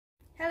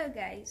Hello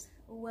guys,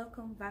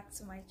 welcome back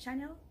to my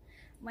channel.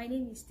 My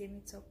name is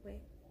Msmetics.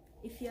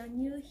 If you're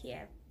new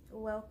here,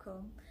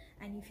 welcome,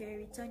 and if you're a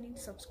returning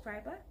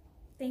subscriber,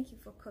 thank you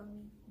for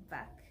coming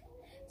back.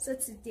 So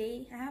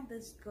today I have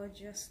this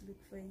gorgeous look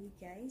for you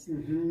guys.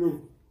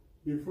 No,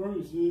 before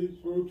you say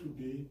so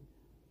today,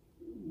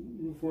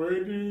 you've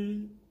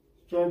already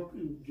stopped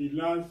the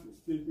last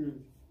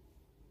statement.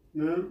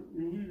 Now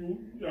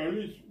at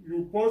least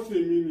you pause a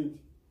minute.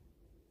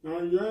 Now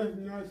you have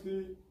now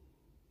say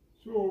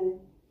so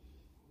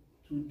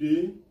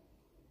today.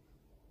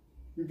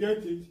 You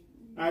get it?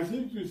 As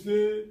if to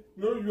say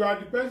no, you are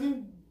the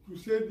person to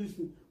say this,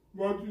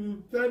 but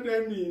you tell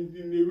them in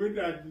a way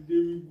that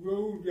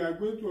they are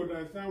going to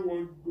understand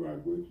what you are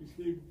going to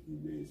say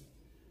next.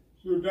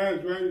 So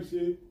that's why you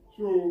say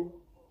so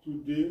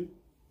today.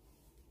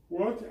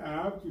 What I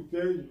have to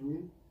tell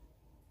you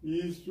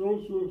is so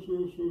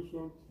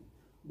something,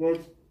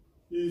 but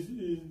it's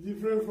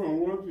different from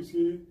what you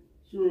say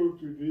so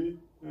today.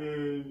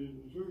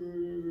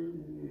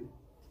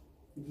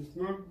 It's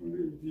not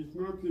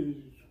a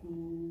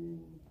school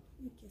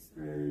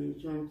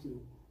something.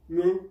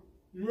 No,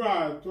 you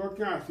are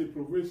talking as a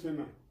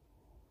professional.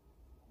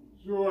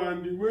 So,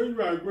 and the way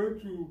you are going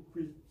to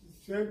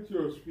present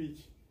your speech,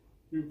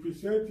 you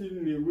present it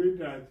in a way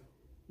that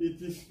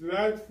it is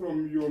right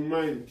from your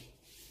mind,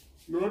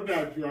 not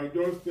that you are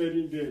just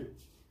telling them.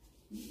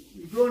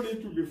 You don't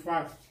need to be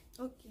fast.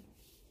 Okay,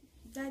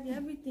 Daddy,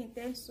 everything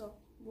thanks so.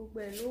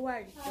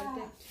 Recorded.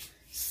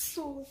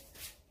 So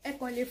ẹ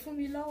kàn lè fún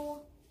mi lọ́wọ́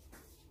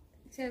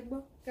ṣé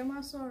gbọ́ kẹ́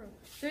má sọ̀rọ̀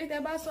torí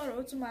tẹ́ bá sọ̀rọ̀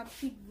ó tún máa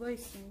pick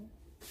voice yín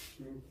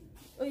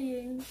ó yé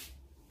yín.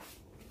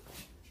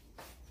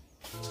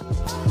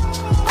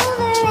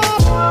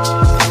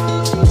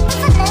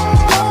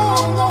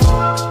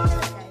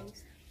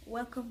 Guys,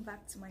 welcome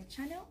back to my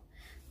channel.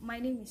 My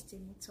name is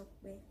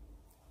Msmetics.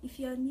 If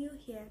you're new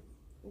here,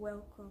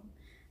 welcome,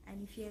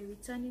 and if you're a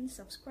returning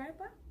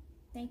subscriber,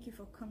 thank you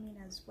for coming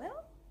as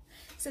well.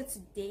 So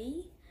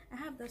today I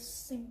have this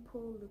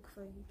simple look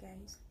for you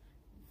guys.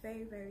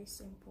 Very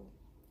simple,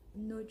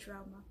 no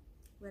drama,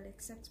 well,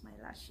 except my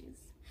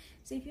lashes.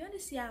 So if you want to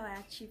see how I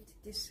achieved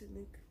this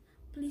look,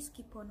 please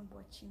keep on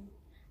watching,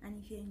 and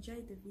if you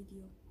enjoyed the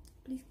video,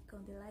 please click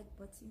on the like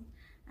button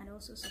and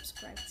also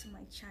subscribe to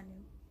my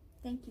channel.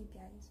 Thank you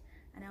guys,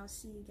 and I'll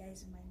see you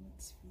guys in my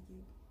next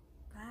video.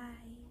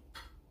 Bye.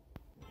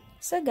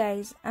 So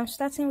guys, I'm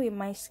starting with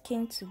my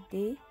skin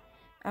today.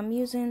 I'm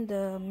using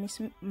the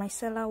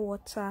micellar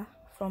water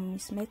from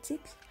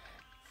Msmetics,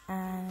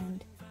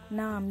 and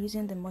now I'm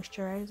using the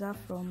moisturizer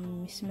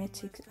from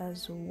Msmetics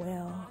as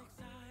well.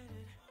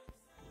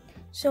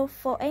 So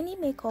for any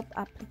makeup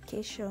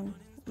application,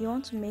 you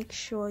want to make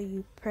sure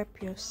you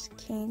prep your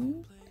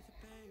skin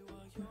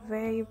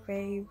very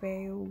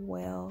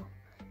well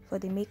for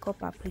the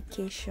makeup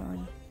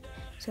application.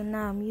 So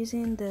now I'm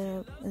using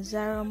the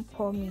Zaron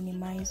pore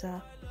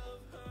minimizer.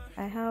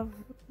 I have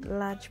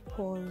large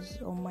pores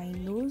on my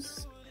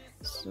nose,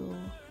 so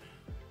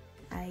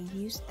I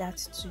use that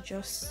to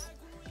just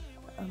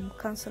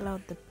cancel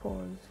out the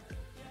pores.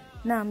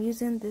 Now I'm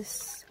using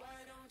this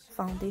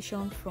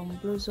foundation from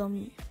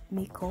Blossom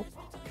Makeup.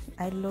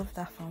 I love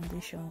that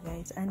foundation,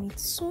 guys, and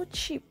it's so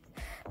cheap.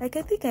 Like,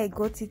 I think I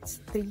got it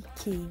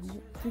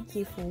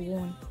 3k for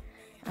one.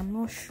 I'm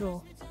not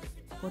sure,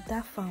 but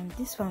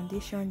this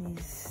foundation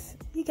is,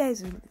 you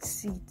guys will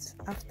see it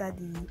after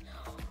the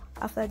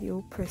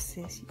whole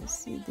process. You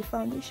see the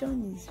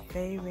foundation is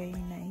very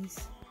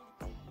nice.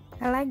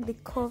 I like the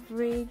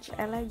coverage,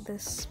 I like the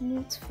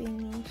smooth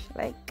finish,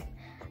 like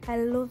I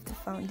love the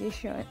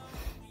foundation.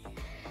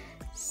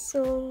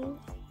 So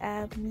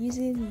I'm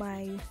using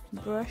my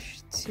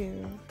brush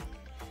to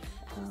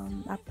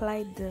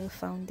apply the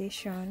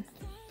foundation.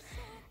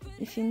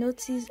 If you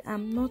notice,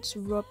 I'm not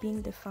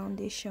rubbing the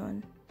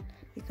foundation,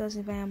 because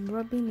if I am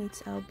rubbing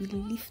it, I'll be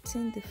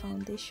lifting the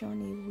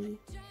foundation away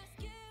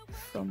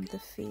from the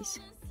face.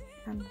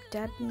 I'm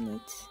dabbing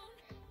it,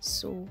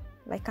 so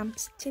like I'm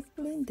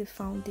stapling the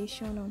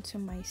foundation onto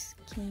my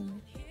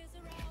skin.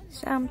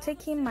 So I'm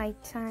taking my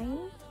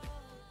time.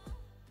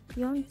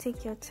 You want to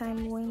take your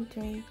time when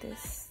doing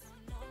this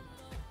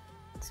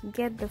to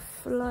get the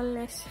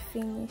flawless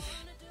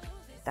finish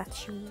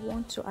that you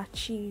want to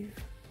achieve.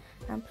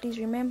 And please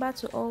remember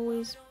to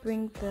always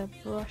bring the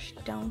brush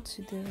down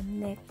to the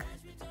neck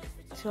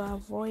to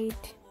avoid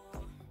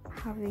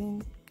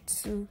having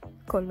two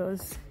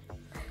colors.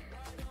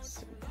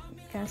 So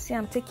you can see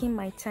I'm taking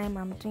my time,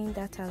 I'm doing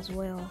that as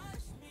well.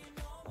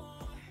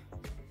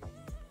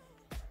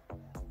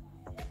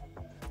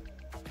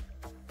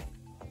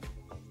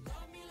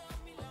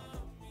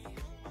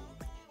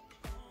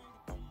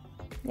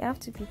 You have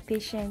to be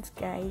patient,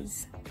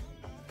 guys.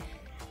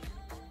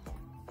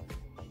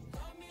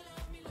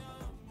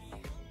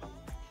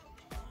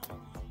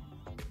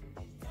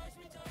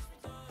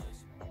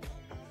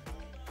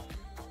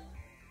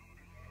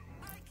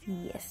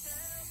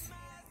 Yes.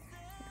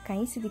 Can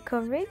you see the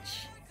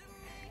coverage?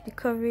 The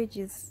coverage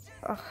is,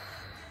 oh,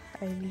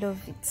 I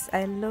love it.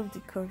 I love the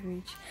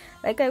coverage.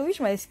 Like, I wish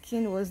my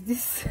skin was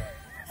this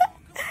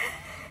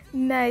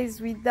nice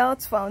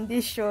without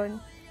foundation.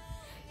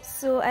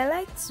 So I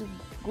like to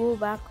go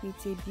back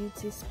with a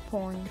beauty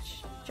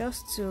sponge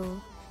just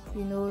to,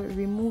 you know,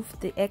 remove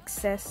the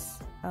excess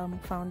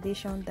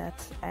foundation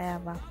that I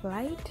have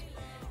applied,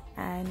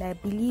 and I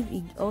believe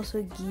it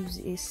also gives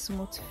a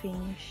smooth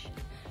finish.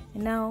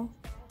 Now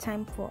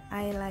time for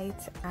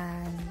highlight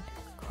and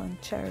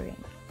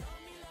contouring.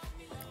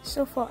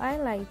 So for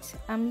highlight,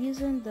 I'm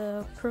using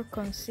the Pro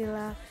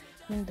Concealer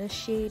in the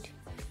shade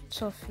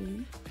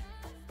Toffee.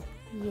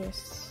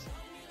 Yes,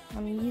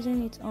 I'm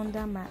using it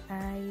under my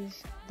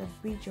eyes, the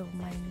bridge of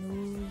my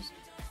nose.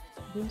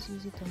 I'm going to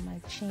use it on my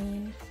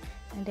chin.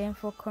 And then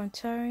for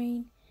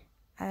contouring,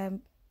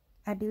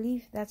 I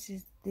believe that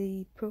is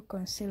the Pro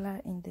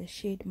Concealer in the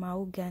shade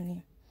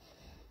Mahogany.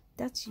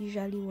 That's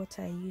usually what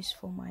I use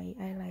for my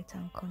highlight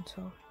and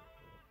contour.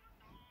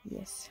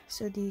 Yes,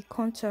 so the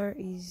contour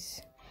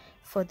is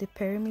for the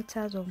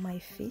perimeters of my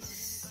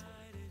face.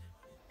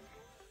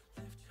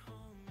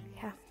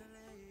 Yeah,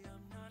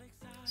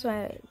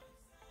 so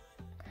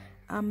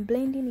I'm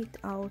blending it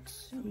out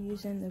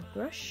using a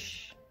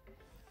brush.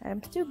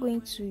 I'm still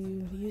going to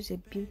use a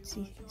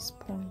beauty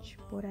sponge,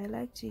 but I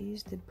like to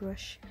use the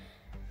brush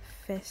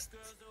first.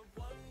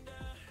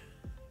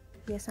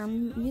 Yes,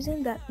 I'm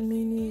using that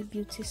mini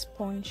beauty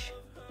sponge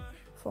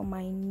for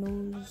my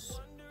nose.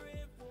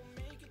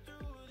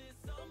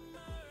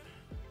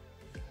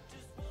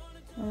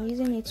 I'm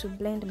using it to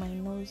blend my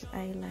nose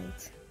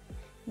highlight.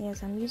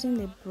 Yes, I'm using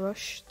the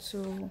brush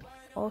to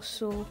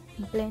also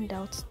blend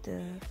out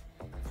the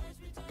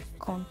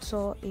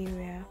contour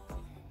area.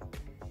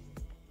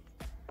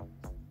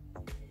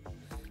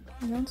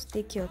 You want to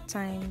take your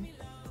time.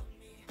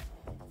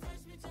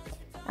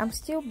 I'm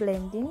still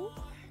blending.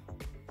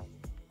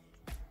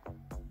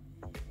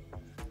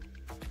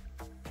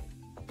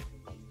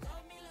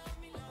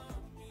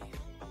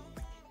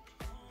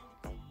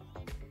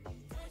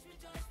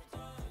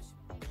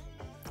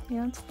 You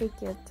want to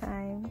take your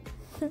time.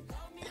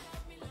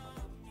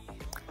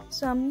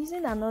 So I'm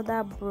using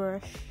another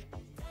brush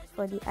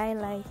for the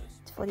highlight,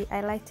 for the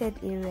highlighted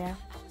area.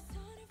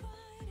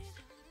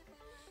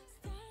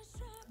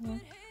 Yeah.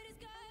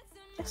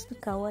 Just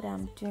look at what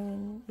I'm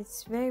doing.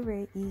 It's very,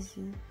 very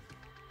easy.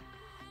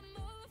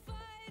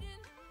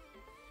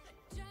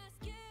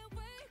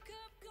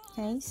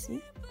 Can you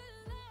see?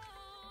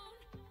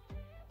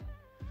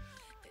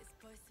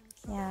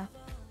 Yeah.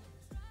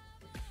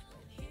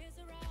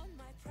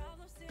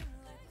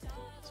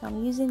 So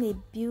I'm using a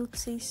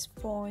beauty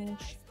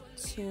sponge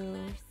to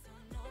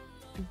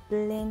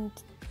blend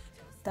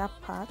that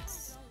part.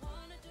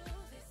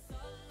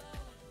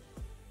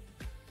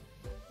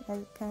 As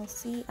you can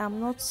see, I'm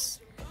not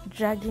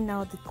dragging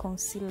out the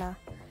concealer.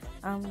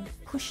 I'm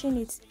pushing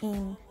it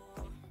in.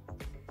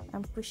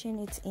 I'm pushing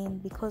it in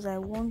because I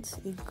want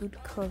a good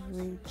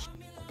coverage.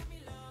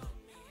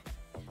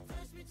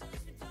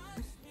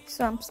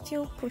 So I'm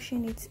still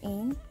pushing it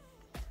in.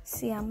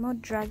 See, I'm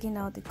not dragging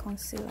out the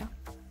concealer.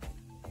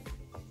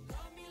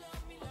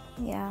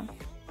 Yeah,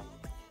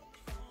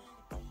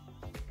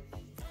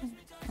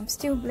 I'm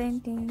still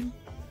blending.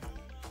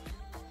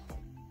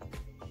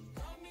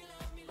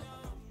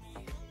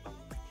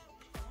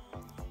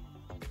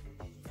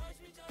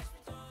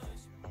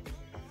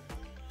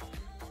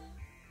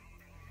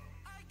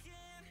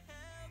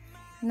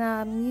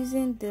 Now I'm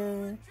using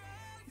the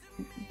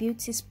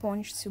beauty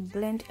sponge to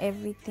blend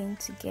everything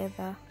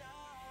together.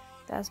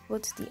 That's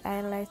both the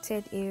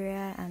highlighted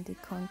area and the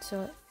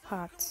contour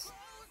part,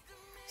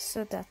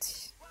 so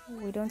that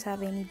we don't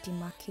have any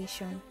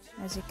demarcation.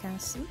 As you can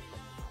see,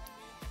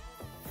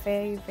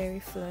 very, very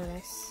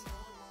flawless,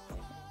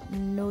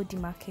 no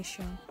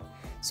demarcation.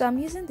 So I'm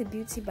using the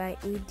Beauty by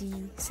AD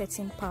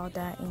setting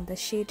powder in the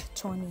shade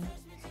Tawny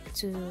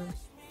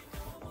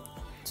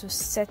to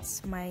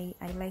set my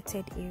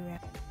highlighted area.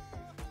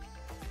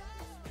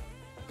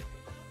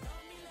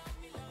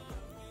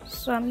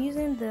 So I'm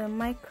using the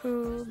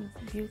micro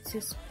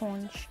beauty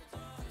sponge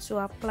to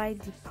apply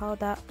the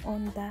powder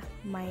under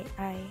my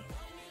eye.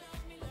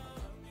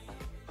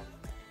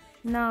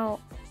 Now,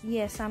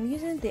 yes, I'm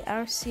using the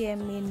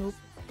rcma no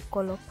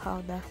color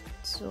powder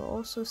to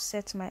also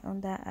set my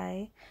under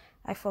eye.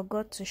 I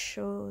forgot to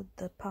show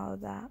the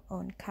powder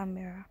on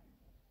camera,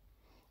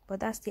 but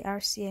that's the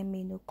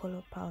rcma no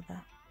color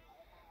powder.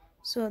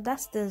 So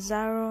that's the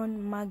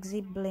Zaron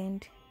Maxi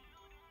Blend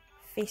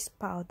face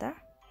powder.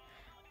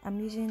 I'm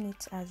using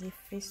it as a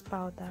face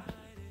powder,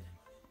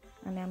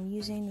 and I'm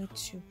using it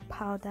to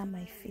powder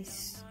my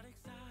face.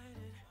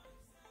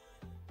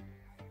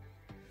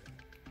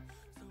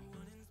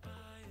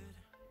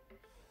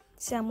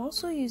 See, I'm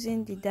also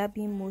using the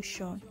dabbing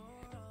motion.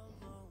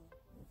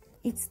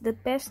 It's the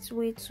best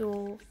way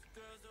to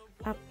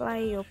apply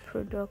your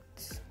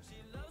product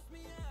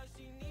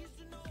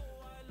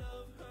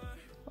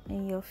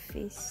in your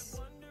face.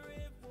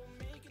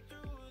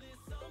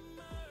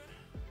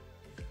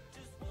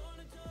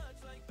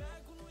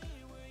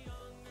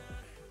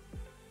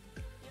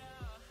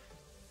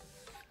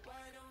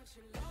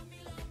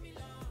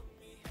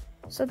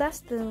 So that's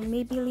the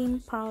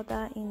Maybelline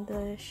powder in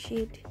the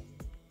shade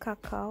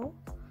cacao.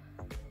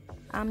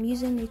 I'm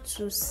using it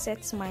to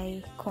set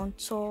my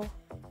contour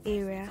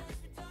area.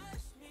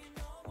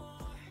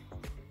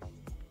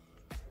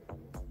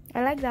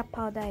 I like that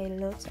powder a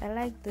lot. I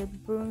like the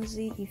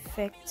bronzy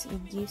effect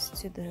it gives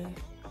to the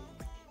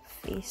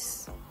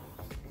face.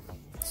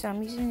 So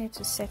I'm using it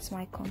to set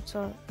my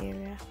contour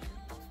area.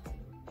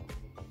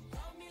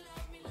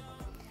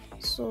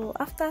 So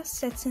after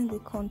setting the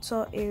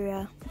contour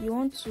area, you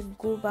want to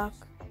go back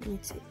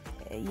with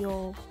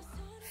your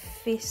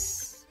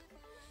face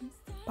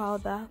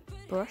powder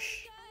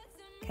brush.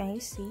 Can you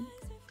see?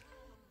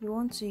 You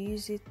want to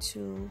use it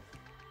to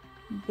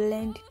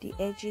blend the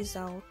edges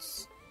out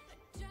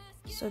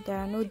so there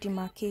are no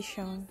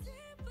demarcations.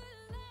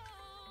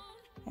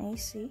 Can you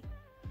see?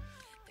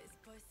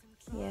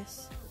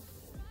 Yes.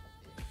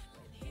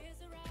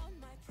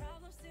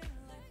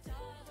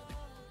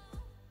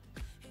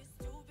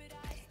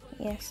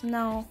 Yes,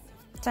 now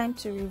time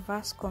to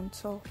reverse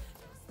contour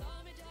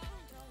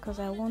because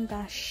I want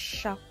that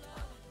sharp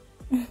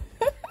I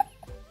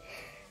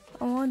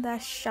want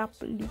that sharp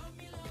look.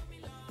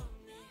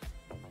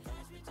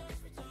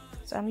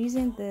 So I'm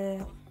using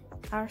the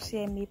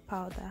RCMA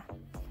powder.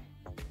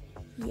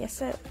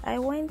 Yes, I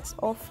went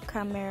off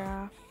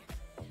camera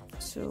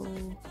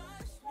to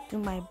do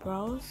my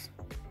brows,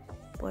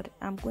 but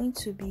I'm going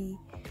to be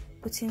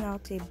putting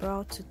out a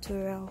brow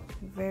tutorial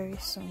very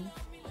soon.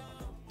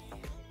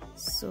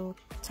 So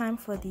time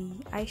for the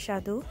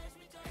eyeshadow.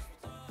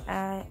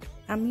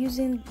 I'm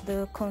using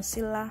the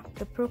concealer,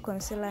 the Pro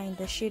Concealer in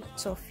the shade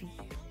Toffee,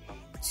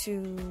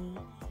 to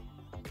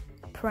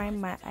prime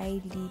my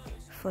eyelid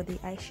for the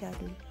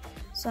eyeshadow.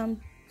 So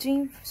I'm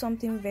doing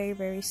something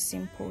very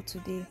simple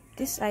today.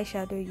 This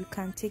eyeshadow, you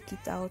can take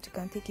it out, you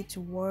can take it to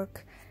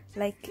work.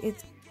 Like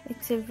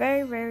it's a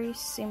very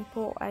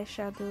simple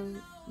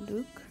eyeshadow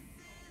look.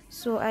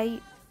 So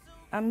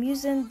I'm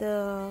using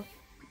the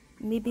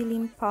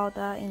Maybelline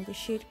powder in the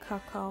shade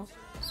cacao.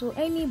 So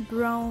any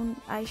brown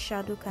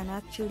eyeshadow can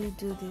actually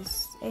do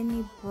this.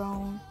 Any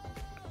brown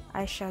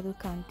eyeshadow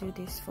can do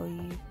this for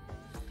you.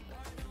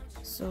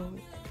 So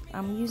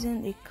I'm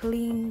using a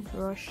clean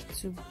brush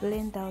to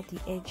blend out the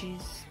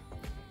edges.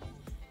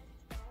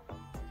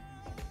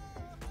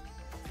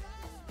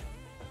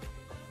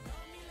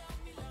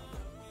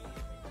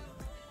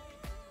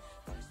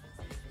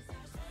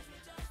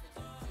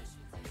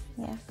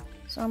 Yeah,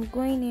 so I'm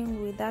going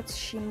in with that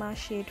shimmer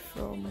shade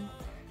from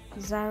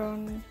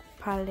Zaron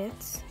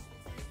palette.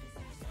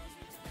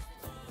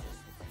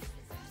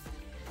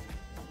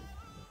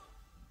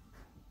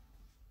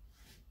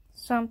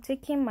 So I'm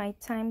taking my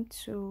time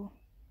to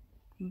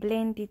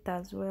blend it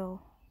as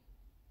well.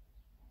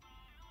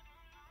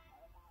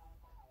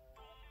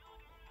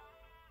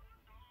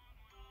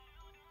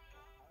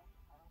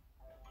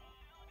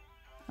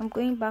 I'm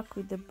going back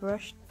with the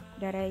brush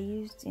that I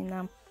used in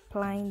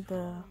applying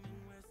the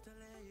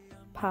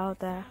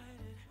powder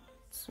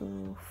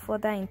to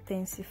further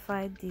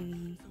intensify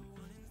the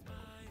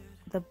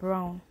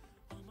brown.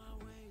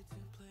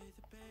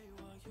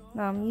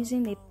 Now I'm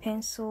using a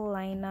pencil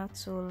liner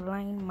to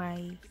line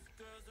my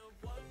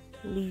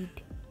lid.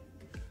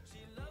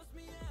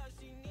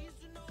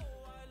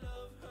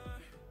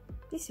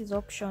 This is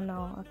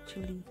optional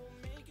actually.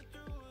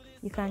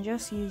 You can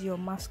just use your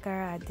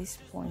mascara at this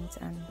point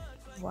and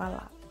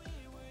voila,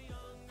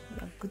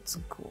 you're good to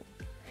go.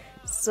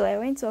 So I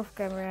went off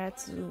camera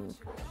to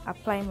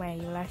apply my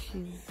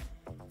lashes.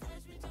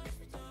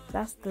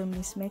 That's the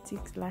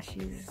Msmetics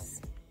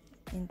lashes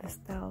in the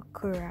style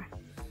Kura.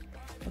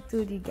 I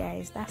told you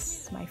guys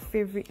that's my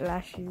favorite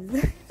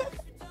lashes.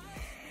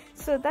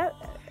 So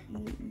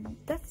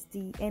that's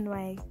the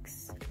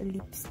NYX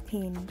lip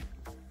stain.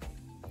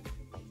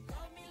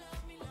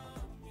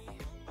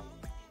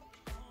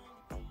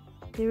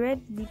 The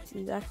red lips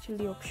is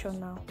actually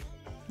optional.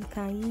 You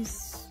can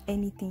use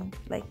anything.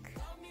 Like,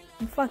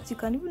 in fact, you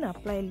can even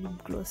apply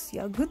lip gloss.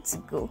 You are good to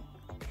go.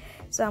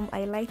 So I'm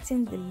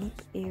highlighting the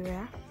lip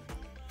area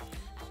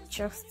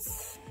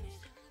just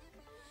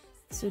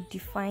to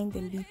define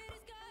the lip,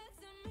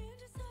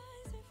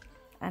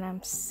 and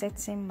I'm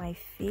setting my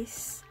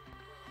face.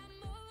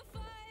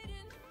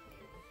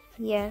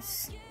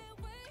 Yes,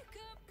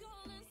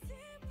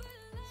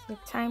 so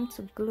time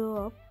to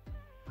glow up.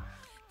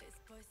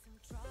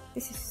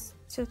 This is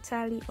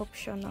totally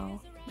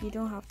optional. You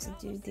don't have to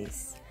do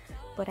this,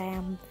 but I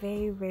am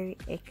very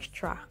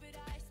extra.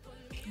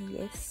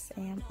 Yes,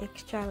 I am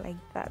extra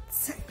like that.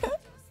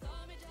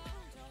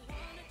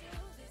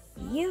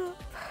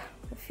 Yup,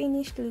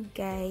 finished look,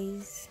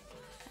 guys.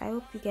 I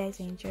hope you guys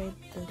enjoyed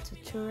the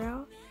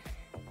tutorial,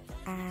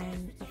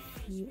 and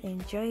if you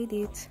enjoyed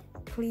it,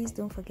 please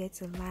don't forget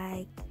to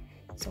like,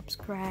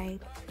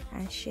 subscribe,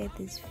 and share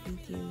this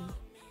video.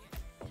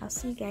 I'll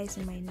see you guys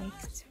in my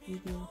next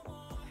video.